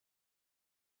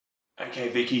Okay,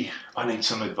 Vicky, I need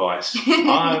some advice.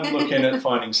 I'm looking at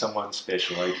finding someone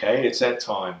special, okay? It's that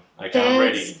time. Okay, I'm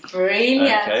ready. That's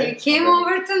brilliant. Okay, You came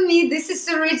over to me. This is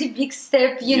already a big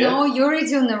step, you know. You're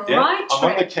already on the right track.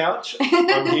 I'm on the couch.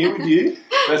 I'm here with you.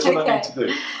 That's what I need to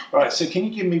do. All right, so can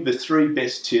you give me the 3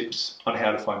 best tips on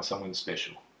how to find someone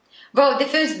special? Well, the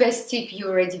first best tip,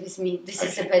 you're already with me. This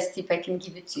is the best tip I can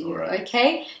give it to you,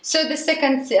 okay? So the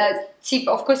second tip,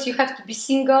 of course, you have to be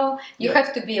single. You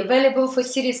have to be available for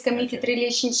serious committed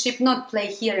relationship, not play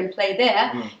here and play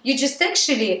there. You just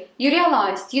actually, you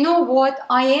realized, you know what,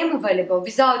 I am available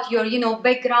without your, you know,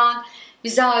 background,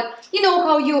 without, you know,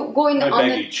 how you going no on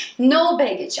baggage. No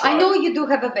baggage. Right. I know you do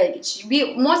have a baggage.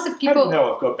 Most of people... How do you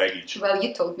know I've got baggage? Well,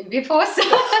 you told me before, so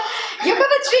you have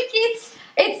a 3 kids.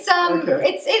 It's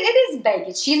it is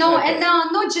baggage, you know, and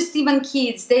not just even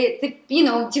kids, they you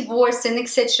know, divorce and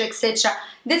etc. etc.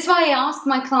 That's why I ask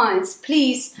my clients,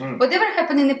 please, whatever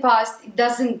happened in the past, it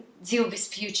doesn't deal with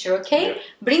future, okay?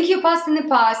 Bring your past in the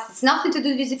past. It's nothing to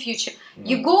do with the future.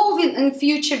 You go in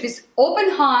future with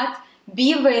open heart,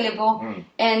 be available,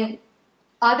 and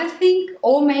other thing,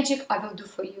 all magic I will do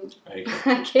for you.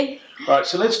 Okay. All right,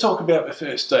 so let's talk about the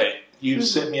first date. You've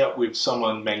set me up with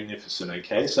someone magnificent,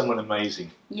 okay? Someone amazing.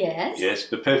 Yes. Yes,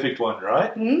 the perfect one,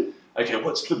 right? Okay,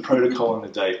 what's the protocol on the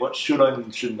date? What should I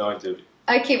and shouldn't I do?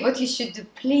 Okay, what you should do,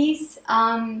 please,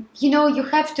 you know, you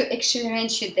have to actually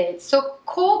arrange your date. So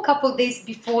call a couple days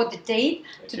before the date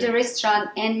to the restaurant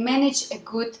and manage a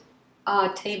good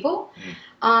table.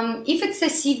 If it's a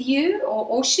sea view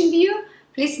or ocean view,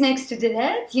 please next to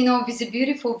that, you know, with a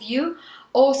beautiful view.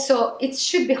 Also, it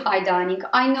should be high dining.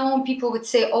 I know people would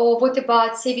say, oh, what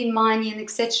about saving money and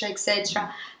etc.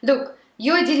 etc. Look,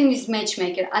 you're dealing with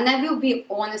matchmaker, and I will be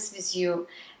honest with you.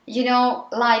 You know,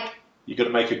 like, you got to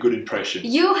make a good impression.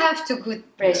 You have to good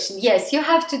impression. Yes, you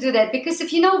have to do that, because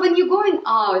if you know, when you're going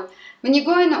out, when you're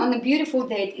going on a beautiful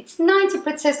date, it's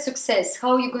 90% success.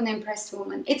 How are you going to impress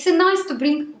women? It's nice to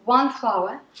bring 1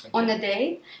 flower on a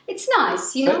date. It's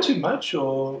nice, you know. Is that too much,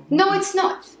 or? No, it's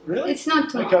not. Really? It's not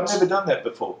too much. I've never done that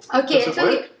before. Okay, does it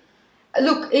work?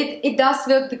 Look, it does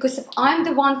work, because if I'm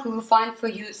the one who will find for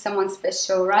you someone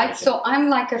special, right? So I'm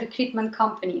like a recruitment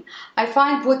company. I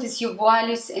find what is your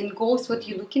values and goals, what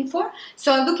you're looking for.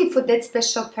 So I'm looking for that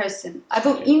special person. I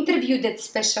will interview that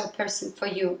special person for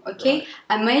you, okay?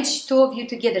 I match 2 of you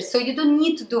together. So you don't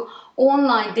need to do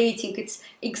online dating. It's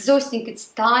exhausting. It's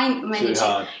time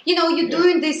management. You know, you're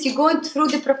doing this, you're going through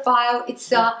the profile.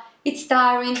 It's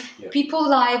tiring. People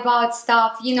lie about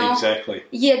stuff, you know. Exactly.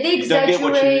 Yeah, they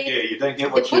exaggerate. You don't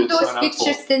get what you put those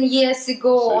pictures 10 years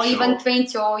ago, or even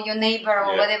 20, or your neighbor,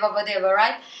 or whatever,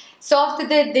 right? So after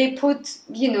that, they put,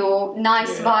 you know,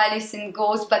 nice values and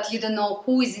goals, but you don't know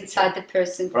who is inside the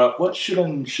person. Right. What should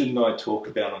and shouldn't I talk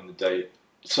about on the date?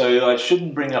 So I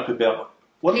shouldn't bring up about.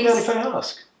 What about if I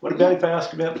ask? What about if I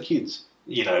ask about the kids?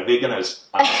 You know, they're going to ask,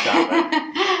 aren't they?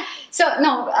 So,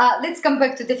 no, let's come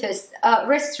back to the first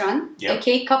restaurant,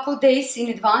 okay, couple days in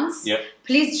advance.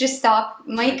 Please just stop,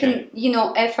 make an, you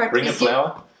know, effort. Bring a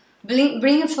flower.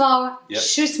 Bring a flower.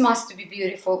 Shoes must be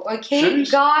beautiful, okay?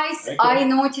 Shoes? Guys, I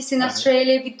notice in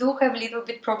Australia we do have a little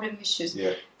bit problem with shoes.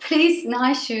 Please,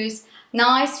 nice shoes,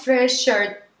 nice fresh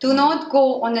shirt. Do not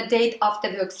go on a date after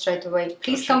work straight away.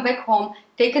 Please come back home,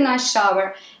 take a nice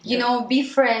shower, you know, be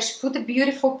fresh, put a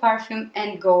beautiful perfume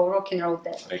and go rock and roll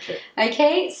there.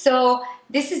 Okay, so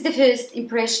this is the first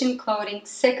impression, clothing.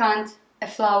 Second, a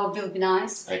flower will be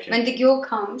nice when the girl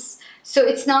comes. So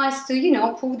it's nice to, you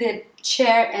know, pull the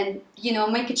chair and, you know,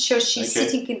 make it sure she's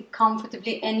sitting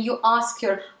comfortably, and you ask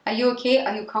her, are you okay?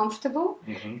 Are you comfortable?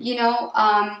 You know,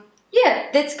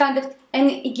 yeah, that's kind of, and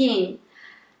again,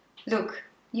 look,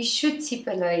 you should tip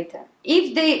a waiter.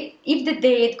 If the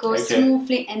date goes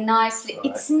smoothly and nicely,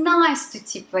 it's nice to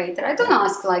tip waiter. I don't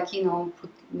ask, like, you know, put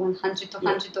 $100 to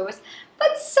 $100,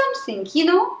 but something, you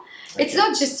know. It's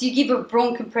not just you give a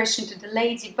wrong impression to the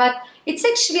lady, but it's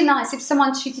actually nice if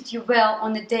someone treated you well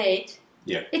on a date.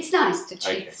 It's nice to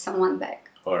treat someone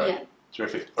back. All right,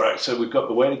 terrific. All right, so we've got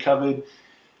the waiter covered.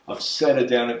 I've sat her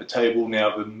down at the table.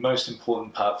 Now, the most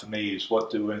important part for me is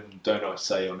what do and don't I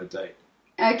say on a date?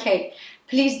 Okay,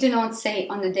 please do not say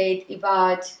on a date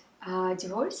about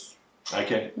divorce.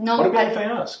 No, what about if I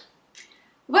ask?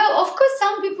 Well, of course,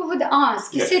 some people would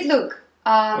ask. You said, look,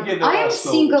 I am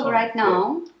single right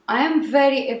now. I am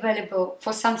very available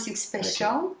for something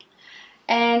special.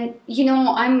 And, you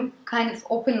know, I'm kind of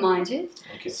open-minded.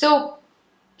 So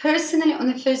personally, on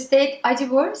the first date, I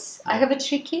divorce. I have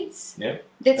 3 kids. Yeah.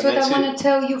 That's what I want to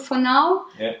tell you for now.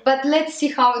 Yeah. But let's see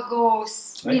how it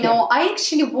goes. Okay. You know, I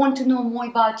actually want to know more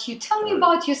about you. Tell me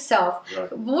about yourself.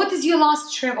 Right. What is your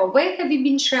last travel? Where have you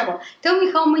been travel? Tell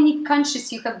me how many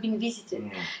countries you have been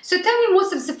visited. So tell me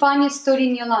most of the funniest story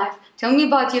in your life. Tell me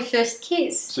about your first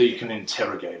kiss. So you can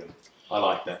interrogate them. I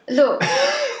like that. Look,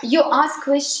 you ask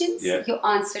questions, Yeah. you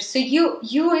answer. So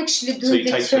you actually do So you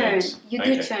the take turn. turns. You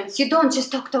Okay. do turns. You don't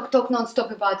just talk non-stop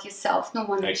about yourself. No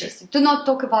one Okay. interested. Do not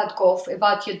talk about golf,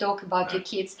 about your dog, about your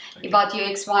kids, Okay. about your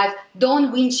ex-wife. Don't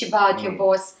whinge about your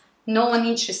boss. No one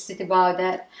interested about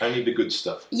that. Only the good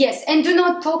stuff. Yes, and do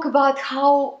not talk about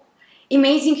how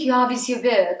amazing you are with your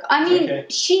work. I mean, Okay.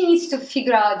 she needs to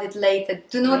figure out it later.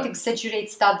 Do not Right. exaggerate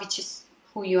stuff which is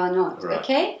who you are not, Right.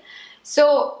 okay?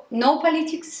 So, no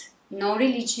politics, no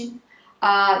religion,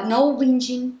 no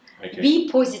whinging. Okay. Be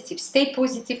positive, stay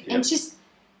positive, Yep. and just,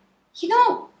 you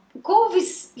know, go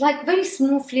with like very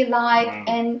smoothly, light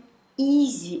and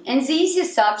easy. And the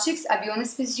easiest subjects, I'll be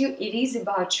honest with you, it is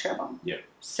about travel. Yeah.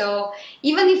 So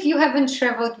even if you haven't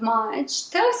traveled much,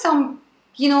 tell some,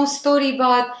 you know, story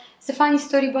about the funny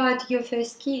story about your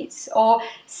first kiss, or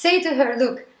say to her,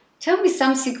 look, tell me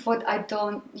something what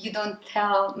you don't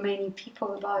tell many people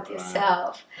about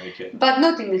yourself. Okay. But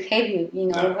not in a heavy, you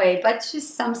know, No. way, but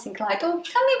just something like, oh,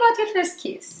 tell me about your first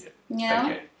kiss. Yeah. You know?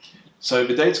 Okay. So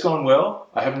the date's gone well.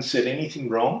 I haven't said anything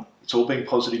wrong. It's all been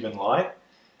positive and light.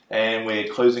 And we're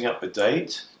closing up the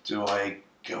date. Do I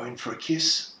go in for a kiss?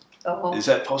 Oh. Is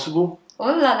that possible? Oh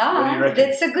la la, What do you reckon?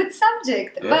 that's a good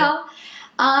subject. Yeah. Well,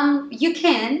 you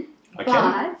can, I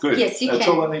can? but Good. yes, you That's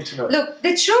can. all I need to know. Look,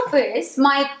 the truth is,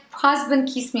 my husband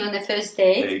kissed me on the first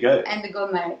date, There you go. and we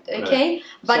got married. Okay,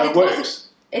 but So it it works.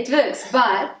 It works,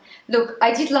 but look,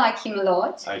 I did like him a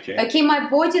lot. Okay. Okay, my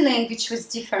body language was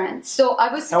different, so I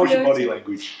was. How was your flirting. body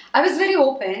language? I was very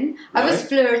open. I was Right.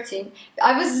 flirting.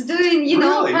 I was doing, you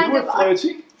know, Really? kind You were of.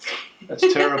 flirting?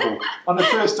 That's terrible. On the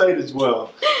first date as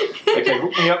well. Okay,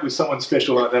 hook me up with someone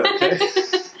special like that, okay?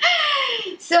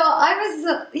 So I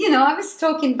was, you know, I was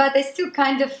talking, but I still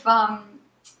kind of.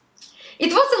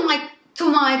 It wasn't like too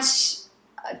much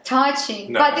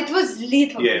touching, No. but it was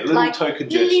little. Yeah, bit, little like token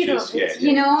little gestures. bit, Yeah,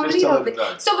 you know, just to little let bit. them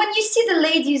know. So when you see the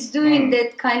ladies doing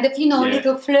that kind of, you know, Yeah.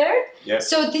 little flirt, Yeah.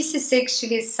 so this is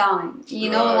actually a sign, you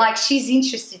know, Right. like she's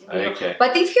interested in you. Okay.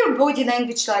 But if your body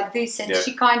language like this and Yeah.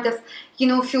 she kind of, you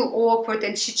know, feel awkward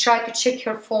and she tried to check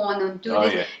her phone and do Oh,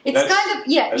 this, yeah. it's That's- kind of,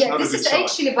 yeah, that's yeah, not a this good is sign.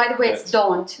 actually, by the way, it's That's-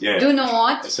 don't. yeah. Do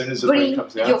not As soon as the ring bring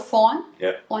comes out. your phone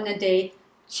Yeah. on a date,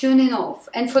 tune it off.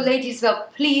 And for ladies, well,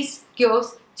 please,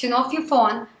 girls, tune off your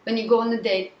phone when you go on a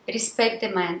date. Respect the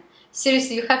man.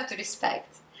 Seriously, you have to respect.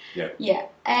 Yeah. Yeah.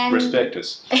 And Respect us.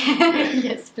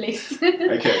 yes, please.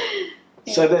 Okay.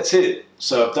 So that's it.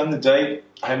 So I've done the date.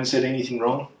 I haven't said anything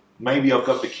wrong. Maybe I've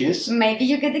got the kiss. Maybe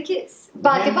you get a kiss.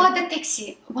 But Yeah. about the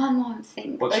taxi, one more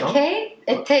thing. What's wrong? Okay?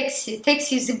 A taxi.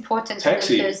 Taxi is important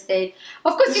Taxi? on the first date.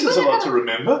 Of course, This you're is a gonna lot have. to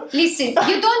remember. Listen,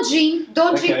 you don't drink.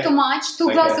 Don't drink Okay. too much. 2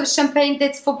 Okay. glasses of champagne.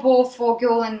 That's for both, for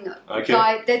girl and Okay.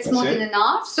 guy. That's more That's than it?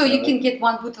 enough. So you Alright. can get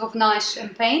 1 bottle of nice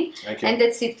champagne, Okay. and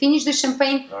that's it. Finish the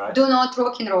champagne. Alright. Do not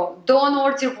rock and roll. Don't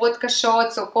order vodka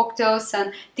shots or cocktails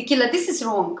and tequila. This is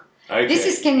wrong. Okay.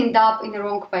 This can end up in the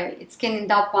wrong way. It can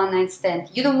end up one night stand.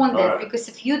 You don't want that Alright. because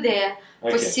if you're there for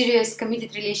Okay. serious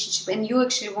committed relationship and you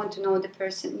actually want to know the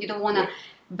person, you don't want a Yeah.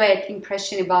 bad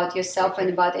impression about yourself Okay.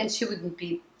 and about, and she wouldn't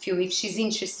feel, if she's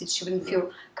interested, she wouldn't feel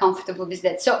comfortable with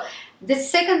that. So the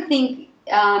second thing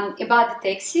about the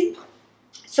taxi,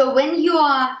 so when you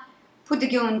are put the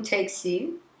girl in taxi,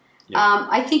 Yeah.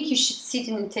 I think you should sit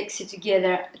in a taxi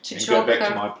together to And drop go back her.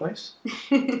 to my place?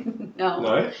 No,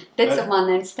 No? that's No? a one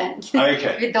night stand.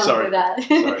 Okay, We don't sorry. do that.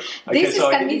 Sorry. Okay, This so is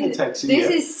I get in the committed. taxi. This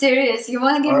yeah. is serious. You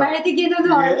want to get Alright. married again or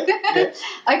not? Yeah,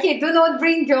 yeah. Okay, do not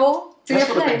bring girl to That's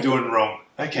your what place. I've been doing wrong.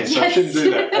 Okay, so I Yes. shouldn't do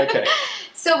that. Okay.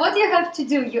 So what you have to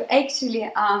do, you actually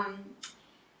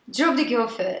drop the girl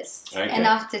first, Okay. and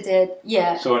after that,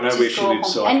 yeah. So I know just where she go lives,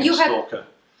 home. so I And can you have- stalk her.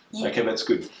 Yeah. Okay, that's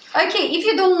good. Okay, if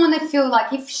you don't want to feel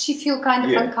like, if she feel kind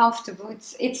of Yeah. uncomfortable,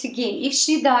 it's again, if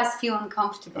she does feel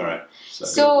uncomfortable, All right. So,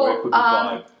 So, work with the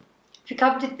vibe. pick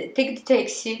up take the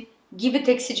taxi, give a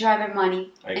taxi driver money,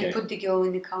 Okay. and put the girl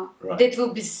in the car. Right. That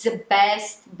will be the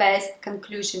best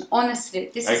conclusion.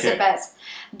 Honestly, this is the Okay. best.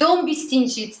 Don't be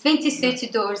stingy. It's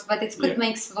 $20-30, but it could Yeah.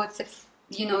 make lots of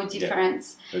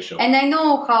difference. For sure. And I know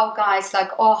how guys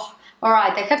like, oh, all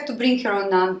right, I have to bring her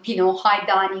on, you know, high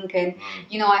dining, and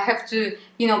you know, I have to,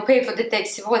 you know, pay for the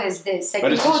taxi. What is this?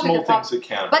 But it's the small things that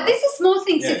count. But this is small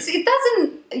things. Yeah. It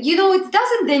doesn't, you know, it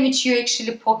doesn't damage your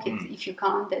actually pocket if you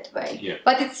count that way. Yeah.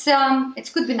 But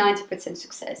it could be 90%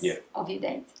 success of your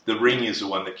date. The ring is the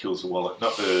one that kills the wallet,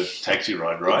 not the taxi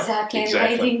ride, right? Exactly.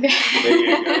 Exactly. There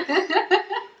you go.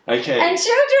 Okay. And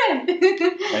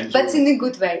children. But in a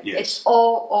good way. Yes. It's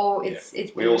all it's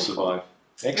we all survive.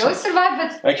 Excellent. We all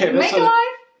survive, but okay, make a life.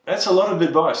 That's a lot of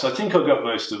advice. I think I got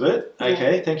most of it.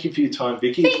 Okay, thank you for your time,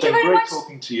 Vicky. Thank you very great much.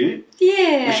 talking to you.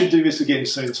 Yeah. We should do this again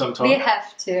soon sometime. We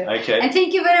have to. Okay. And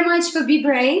thank you very much for be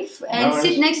brave and No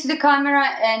sit next to the camera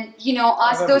and, you know,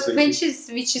 ask that those was easy.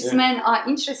 questions which men are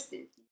interested.